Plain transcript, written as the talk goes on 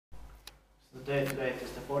The date today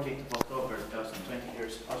is the 14th of October 2020.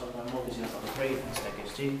 Here's also the Multisilta 3 and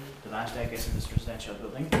staircase G, the last staircase in this residential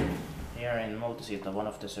building. Here in Multisilta, one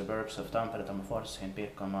of the suburbs of Tampere, in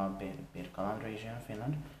Pirkanmaa region,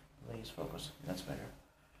 Finland. Please focus, that's better.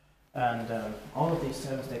 And all of these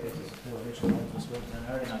 7 staircases the original one was built in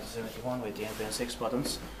early 1971 with the NPN 6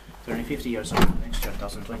 buttons, turning 50 years old next year,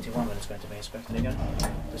 2021, when it's going to be inspected again.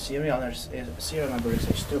 The serial number is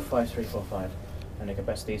H25345, and the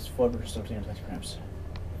capacity is 4 bricks of 20 grams.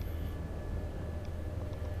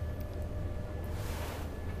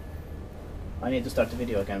 I need to start the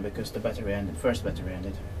video again because the battery ended, first battery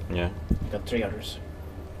ended. Yeah. I got 3 others.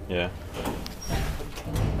 Yeah.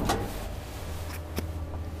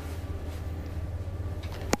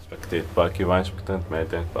 Inspekteerbaar var inspektant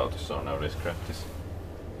meidän pautissa on now scratches.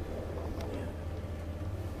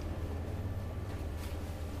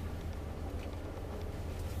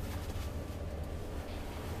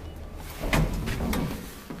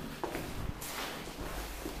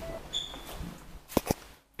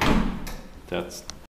 That's